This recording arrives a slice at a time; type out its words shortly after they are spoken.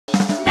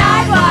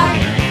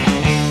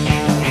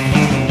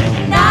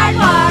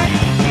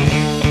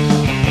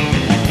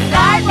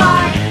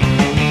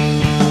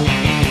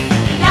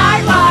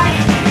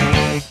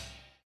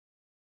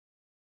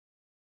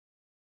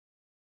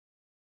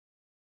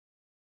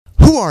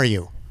Who are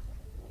you?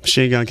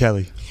 Machine Gun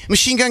Kelly.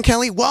 Machine Gun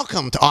Kelly,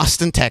 welcome to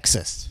Austin,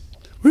 Texas.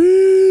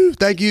 Woo!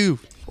 Thank you.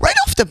 Right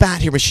off the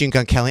bat here, Machine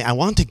Gun Kelly, I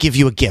want to give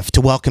you a gift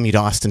to welcome you to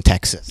Austin,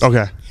 Texas.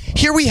 Okay.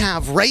 Here we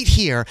have, right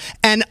here,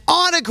 an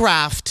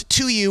autographed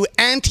to you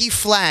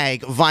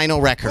anti-flag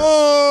vinyl record.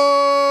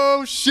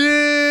 Oh,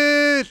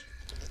 shit!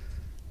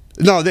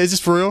 No, is this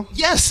for real?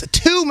 Yes,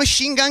 to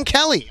Machine Gun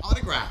Kelly,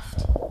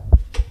 autographed.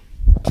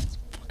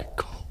 Fucking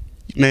cool.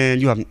 Man,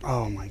 you haven't.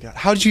 Oh my god.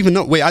 How did you even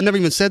know? Wait, I never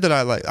even said that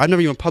I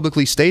never even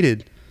publicly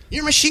stated.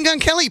 You're Machine Gun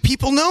Kelly.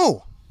 People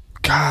know.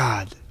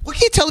 God. What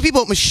can you tell the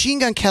people about Machine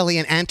Gun Kelly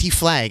and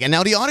anti-flag, and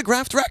now the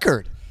autographed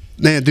record?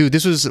 Man, dude,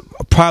 this was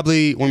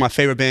probably one of my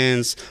favorite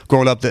bands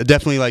growing up.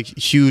 Definitely like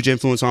huge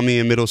influence on me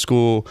in middle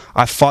school.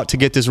 I fought to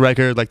get this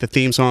record, like the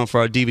theme song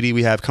for our DVD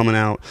we have coming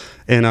out.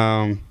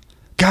 And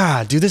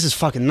God, dude, this is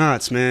fucking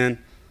nuts,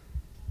 man.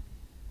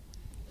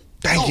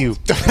 Thank you.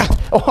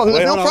 Oh,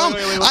 Wait, no hold on,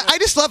 problem. wait. I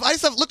just love.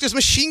 Look, there's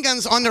machine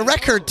guns on the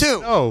record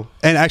too. Oh,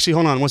 and actually,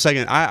 hold on one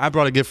second. I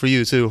brought a gift for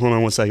you too. Hold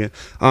on one second.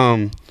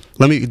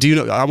 Let me. Do you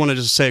know? I want to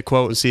just say a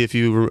quote and see if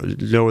you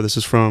know where this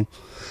is from.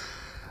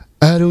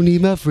 I don't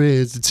need my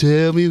friends to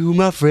tell me who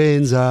my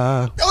friends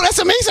are. Oh, that's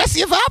amazing. That's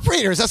the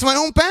Evaporators. That's my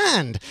own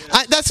band.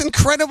 That's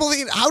incredible.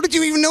 How did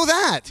you even know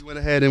that? We went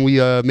ahead and we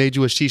made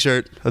you a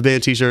t-shirt, a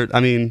band t-shirt.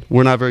 I mean,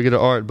 we're not very good at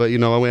art, but you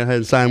know, I went ahead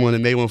and signed one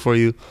and made one for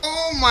you.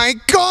 Oh my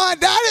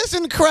God, that is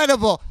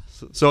incredible.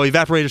 So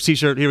Evaporators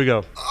t-shirt, here we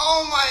go.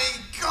 Oh my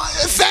God,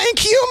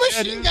 thank you,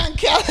 Machine Gun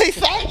Kelly.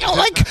 Thank you.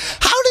 Like,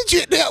 how did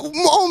you?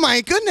 Oh my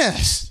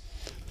goodness.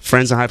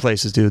 Friends in high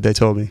places, dude. They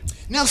told me.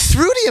 Now,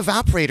 through the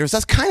Evaporators,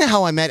 that's kind of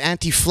how I met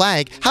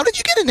Anti-Flag. How did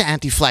you get into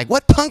Anti-Flag?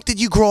 What punk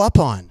did you grow up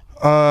on?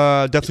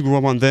 Definitely grew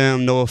up on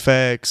them, No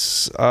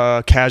Effects,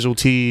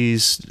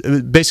 Casualties,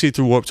 basically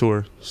through Warped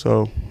Tour.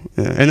 So,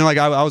 yeah. And then like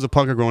I was a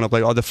punker growing up.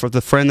 Like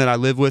the friend that I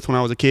lived with when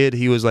I was a kid,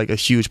 he was like a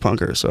huge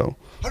punker. So.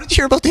 How did you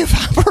hear about the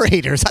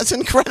Evaporators? That's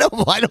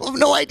incredible. I have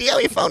no idea how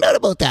you found out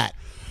about that.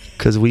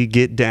 Cause we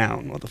get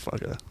down,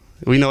 motherfucker.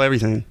 We know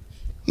everything.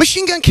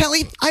 Machine Gun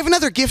Kelly, I have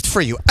another gift for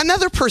you.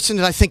 Another person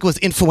that I think was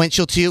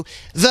influential to you,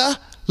 the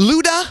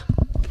Luda.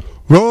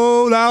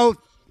 Roll out.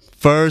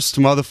 First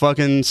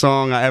motherfucking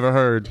song I ever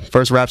heard.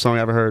 First rap song I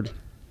ever heard.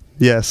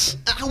 Yes.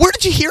 Where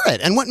did you hear it,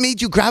 and what made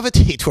you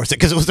gravitate towards it?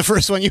 Because it was the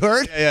first one you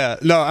heard. Yeah.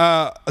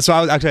 No. So I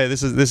was actually.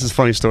 This is a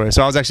funny story.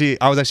 So I was actually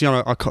on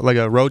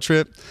a road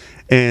trip,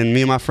 and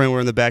me and my friend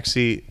were in the back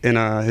seat, and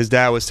his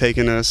dad was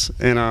taking us,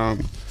 and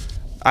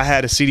I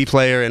had a CD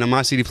player, and on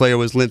my CD player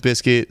was Limp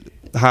Bizkit,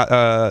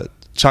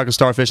 Chocolate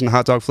Starfish and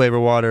Hot Dog Flavor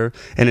Water,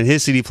 and in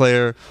his CD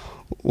player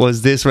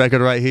was this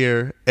record right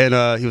here,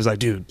 and he was like,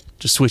 dude,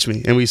 just switch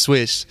me, and we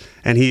switched,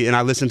 and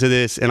I listened to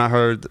this, and I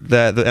heard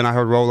that, and I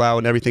heard Roll Out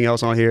and everything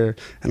else on here,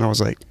 and I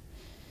was like,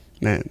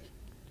 man,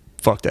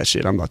 fuck that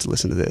shit, I'm about to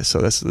listen to this. So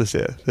that's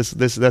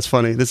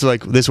funny. This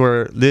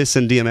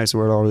and DMX is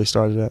where it all really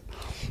started at.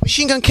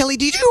 Machine Gun Kelly,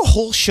 did you do a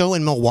whole show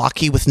in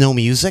Milwaukee with no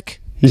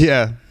music?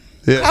 Yeah.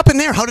 What happened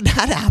there? How did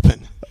that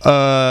happen?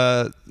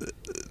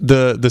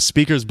 The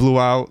speakers blew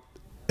out,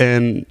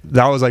 and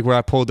that was like where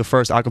I pulled the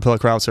first acapella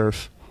crowd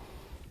surf.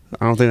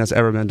 I don't think that's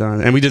ever been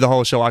done. And we did the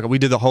whole show. We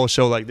did the whole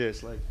show like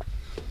this, like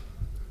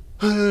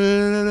we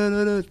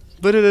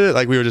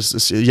were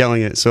just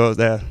yelling it. So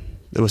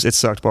it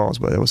sucked balls,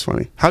 but it was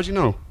funny. How'd you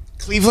know?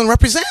 Cleveland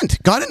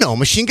represent. Gotta know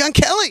Machine Gun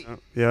Kelly.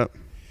 Yeah.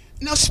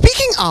 Now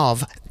speaking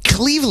of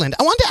Cleveland,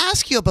 I wanted to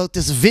ask you about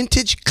this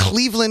vintage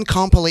Cleveland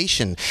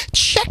compilation.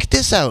 Check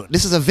this out.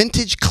 This is a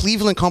vintage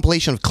Cleveland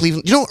compilation of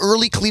Cleveland. Do you know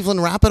early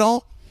Cleveland rap at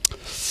all?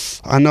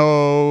 I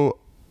know.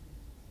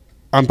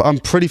 I'm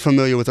pretty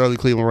familiar with early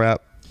Cleveland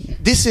rap.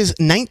 This is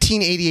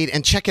 1988,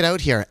 and check it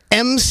out here.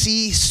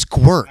 MC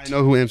Squirt. I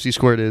know who MC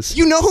Squirt is.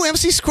 You know who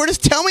MC Squirt is?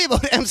 Tell me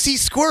about MC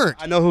Squirt.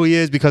 I know who he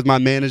is because my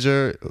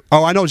manager.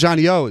 Oh, I know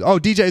Johnny O. Oh,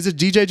 DJ. Is it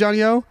DJ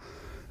Johnny O?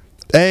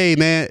 Hey,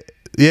 man.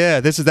 Yeah,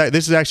 this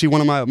is actually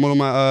one of my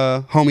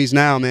homies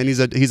now, man.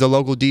 He's a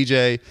local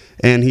DJ,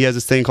 and he has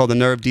this thing called the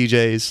Nerve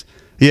DJs.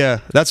 Yeah,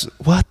 that's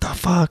what the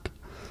fuck.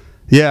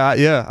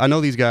 Yeah, I know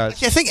these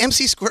guys. I think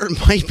MC Squirt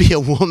might be a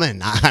woman.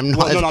 I'm not.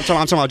 Well, no, I'm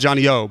talking about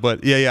Johnny O.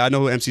 But yeah, I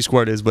know who MC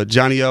Squirt is. But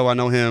Johnny O, I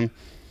know him.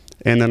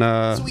 And then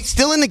so he's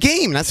still in the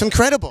game. That's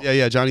incredible.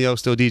 Yeah, Johnny O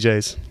still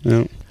DJs.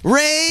 Yeah.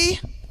 Ray.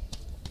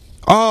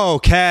 Oh,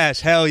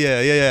 Cash. Hell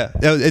yeah.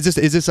 Is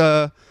this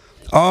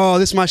oh,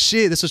 this is my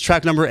shit. This was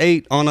track number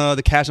 8 on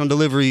the Cash on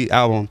Delivery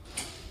album.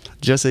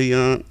 Just a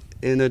young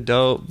in a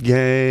dope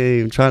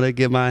game, trying to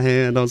get my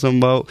hand on some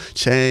more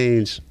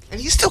change. And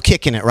he's still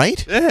kicking it,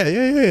 right?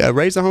 Yeah.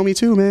 Ray's a homie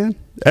too, man.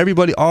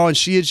 Everybody, and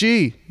she a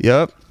G.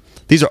 Yep.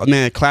 These are,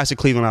 man, classic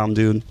Cleveland album,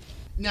 dude.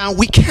 Now,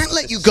 we can't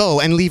let you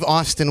go and leave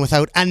Austin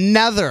without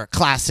another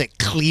classic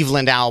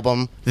Cleveland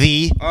album,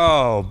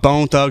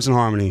 Bone Thugs and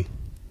Harmony.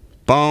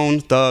 Bone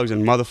Thugs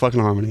and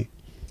motherfucking Harmony.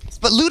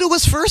 But Luda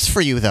was first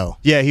for you, though.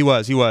 Yeah, he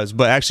was.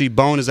 But actually,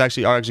 Bone are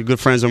actually good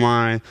friends of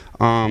mine.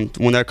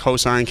 When their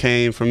cosign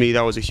came for me,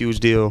 that was a huge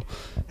deal.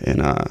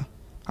 And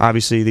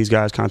obviously, these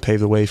guys kind of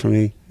paved the way for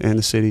me and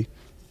the city.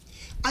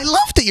 I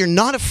love that you're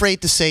not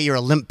afraid to say you're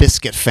a Limp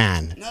Bizkit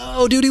fan.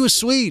 No, dude, he was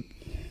sweet.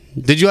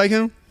 Did you like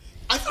him?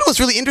 I thought it was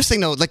really interesting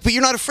though. Like, but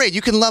you're not afraid.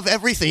 You can love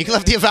everything. You can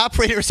love the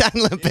Evaporators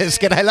and Limp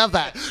Bizkit. I love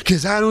that.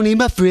 Cause I don't need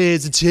my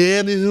friends to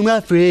tell me who my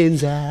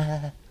friends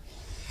are.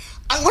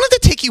 I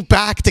wanted to take you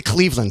back to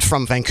Cleveland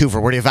from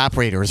Vancouver, where the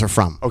Evaporators are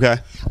from. Okay.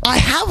 I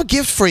have a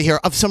gift for you here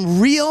of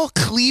some real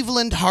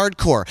Cleveland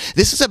hardcore.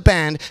 This is a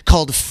band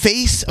called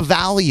Face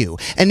Value,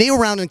 and they were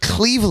around in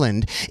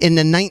Cleveland in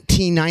the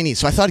 1990s.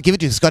 So I thought I'd give it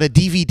to you. It's got a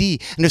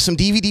DVD, and there's some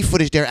DVD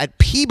footage there at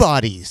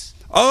Peabody's.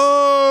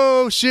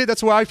 Oh shit,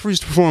 that's where I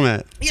used to perform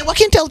at. Yeah, what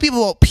can you tell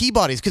people about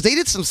Peabody's? Because they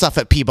did some stuff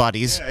at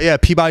Peabody's. Yeah,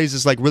 Peabody's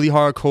is like really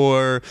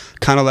hardcore,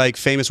 kind of like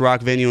famous rock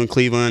venue in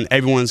Cleveland.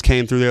 Everyone's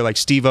came through there. Like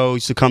Steve-O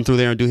used to come through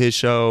there and do his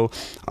show.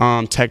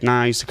 Tech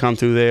Nine used to come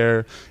through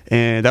there,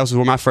 and that was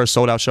where my first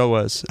sold out show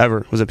was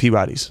ever. Was at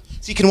Peabody's.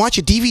 So you can watch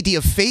a DVD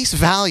of Face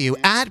Value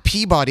at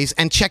Peabody's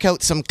and check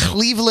out some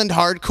Cleveland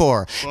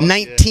hardcore,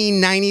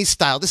 1990s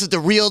style. This is the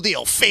real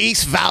deal.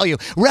 Face Value,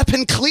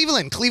 repping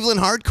Cleveland, Cleveland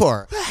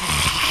hardcore.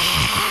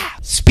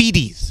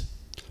 Speedy's.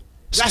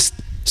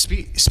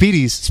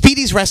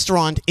 Speedy's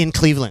restaurant in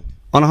Cleveland.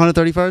 On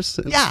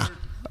 131st? Yeah.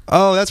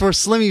 Oh, that's where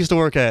Slim used to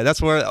work at.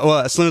 That's where,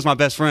 well, Slim is my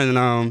best friend,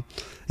 and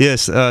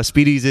yes,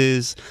 Speedy's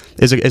is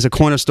a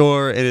corner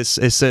store, and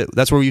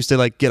that's where we used to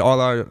like get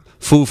all our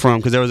food from,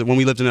 because there was, when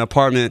we lived in an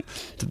apartment,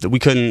 we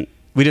didn't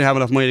have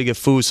enough money to get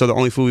food, so the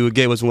only food we would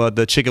get was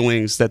the chicken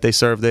wings that they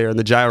served there and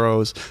the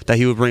gyros that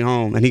he would bring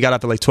home. And he got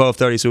out at like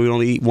 12:30, so we would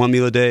only eat one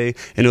meal a day,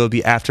 and it would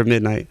be after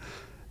midnight.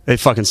 It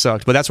fucking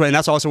sucked. But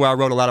that's also where I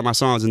wrote a lot of my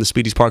songs, in the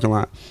Speedy's parking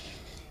lot.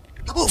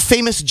 How about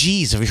Famous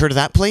G's? Have you heard of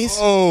that place?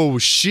 Oh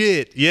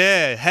shit,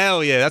 yeah,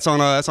 hell yeah. That's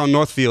on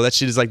Northfield. That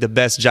shit is like the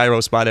best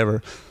gyro spot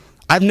ever.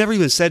 I've never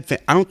even said.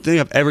 I don't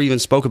think I've ever even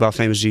spoke about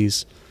Famous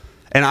G's.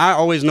 And I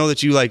always know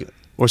that you like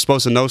were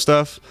supposed to know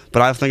stuff,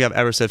 but I don't think I've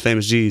ever said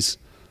Famous G's.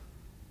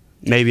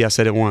 Maybe I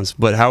said it once,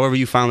 but however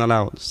you found that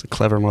out, it's a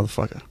clever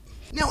motherfucker.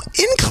 Now,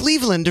 in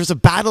Cleveland, there's a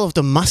battle of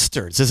the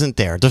mustards, isn't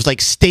there? There's like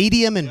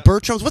Stadium and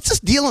Bertram's. What's this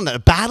deal on that? A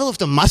battle of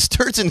the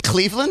mustards in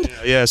Cleveland?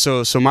 Yeah,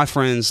 so my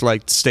friends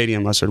like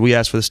Stadium mustard. We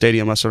asked for the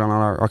Stadium mustard on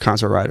our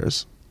concert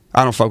riders.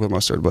 I don't fuck with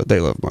mustard, but they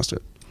love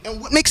mustard.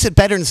 And what makes it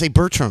better than, say,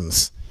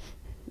 Bertram's?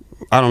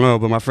 I don't know,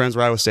 but my friends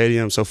ride with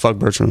Stadium, so fuck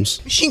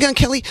Bertram's. Machine Gun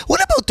Kelly,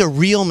 what about the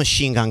real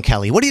Machine Gun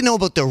Kelly? What do you know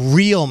about the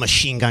real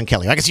Machine Gun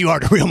Kelly? I guess you are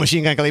the real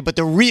Machine Gun Kelly, but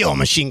the real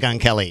Machine Gun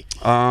Kelly.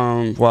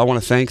 Well, I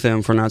want to thank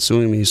them for not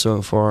suing me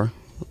so far.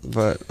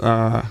 But,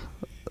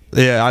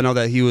 yeah, I know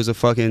that he was a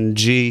fucking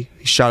G.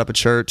 He shot up a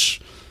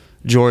church.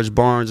 George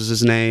Barnes is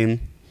his name.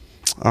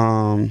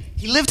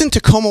 He lived in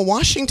Tacoma,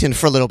 Washington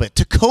for a little bit.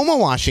 Tacoma,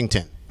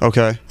 Washington.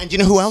 Okay. And do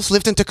you know who else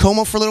lived in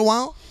Tacoma for a little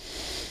while?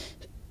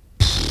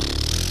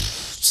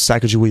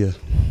 Sacagawea.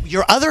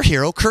 Your other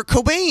hero, Kurt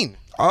Cobain.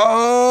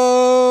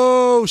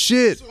 Oh,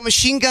 shit. So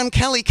Machine Gun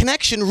Kelly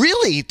connection,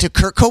 really, to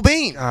Kurt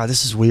Cobain. Ah,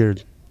 this is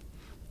weird.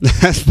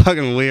 That's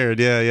fucking weird.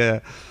 Yeah, yeah.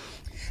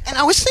 And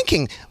I was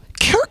thinking,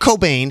 Kurt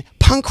Cobain,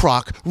 punk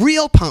rock,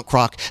 real punk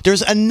rock.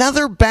 There's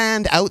another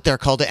band out there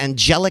called the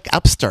Angelic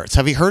Upstarts.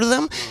 Have you heard of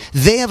them?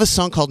 They have a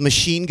song called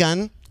Machine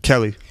Gun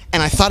Kelly.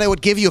 And I thought I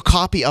would give you a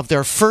copy of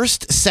their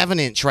first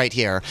 7-inch right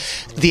here,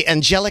 the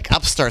Angelic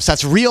Upstarts.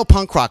 That's real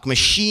punk rock.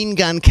 Machine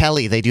Gun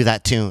Kelly. They do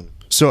that tune.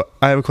 So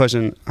I have a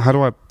question. How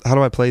do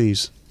I play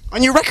these?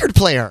 On your record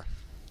player.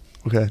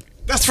 Okay.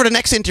 That's for the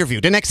next interview,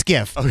 the next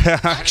gift. Okay.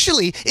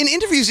 Actually, in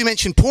interviews you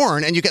mention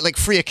porn and you get like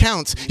free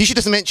accounts. You should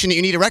just mention that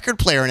you need a record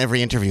player in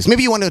every interview. So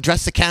maybe you want to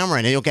address the camera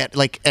and you'll get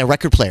like a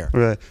record player.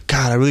 Okay.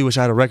 God, I really wish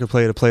I had a record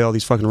player to play all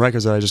these fucking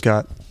records that I just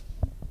got.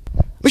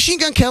 Machine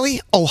Gun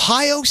Kelly,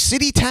 Ohio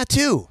City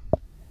Tattoo.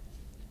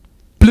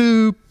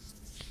 Bloop.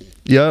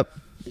 Yep.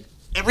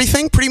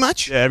 Everything, pretty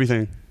much? Yeah,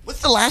 everything.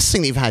 What's the last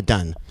thing you've had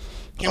done?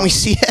 Can we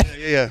see it?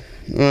 Yeah.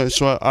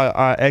 So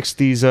I X'd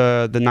these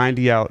the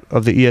 90 out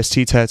of the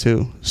EST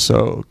tattoo.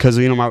 So because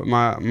you know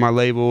my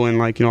label and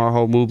like you know our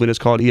whole movement is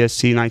called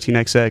EST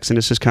 19XX, and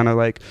it's just kind of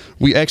like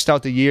we X'd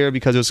out the year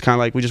because it was kind of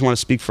like we just want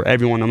to speak for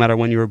everyone no matter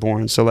when you were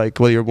born. So like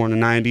whether you were born in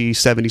 90,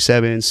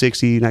 77,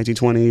 60,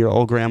 1920, your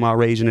old grandma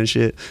raging and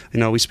shit, you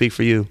know we speak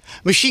for you.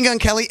 Machine Gun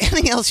Kelly,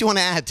 anything else you want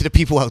to add to the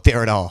people out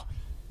there at all?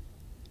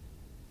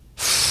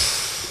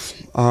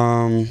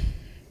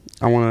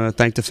 I want to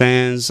thank the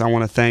fans. I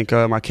want to thank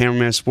my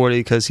cameraman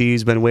Sporty because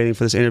he's been waiting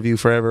for this interview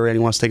forever and he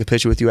wants to take a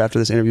picture with you after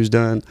this interview's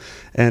done.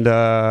 And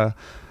I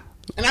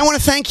want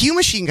to thank you,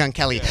 Machine Gun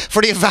Kelly,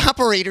 for the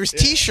Evaporators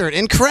T-shirt.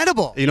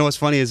 Incredible. You know what's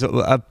funny is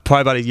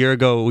probably about a year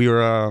ago we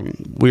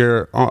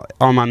were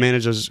on my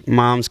manager's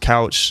mom's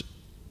couch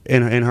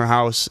in her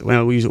house.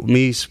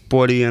 Me,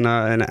 Sporty, and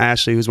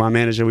Ashley, who's my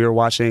manager, we were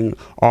watching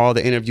all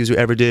the interviews we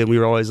ever did. We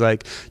were always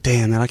like,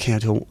 "Damn, man, I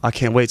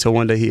can't wait till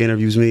one day he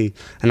interviews me."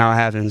 And now I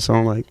haven't, so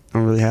I'm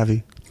really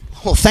happy.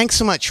 Well, thanks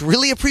so much.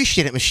 Really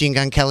appreciate it, Machine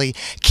Gun Kelly.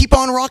 Keep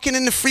on rocking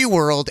in the free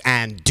world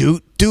and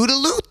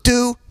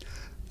doot-doot-a-loot-doo.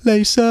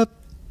 Lace up.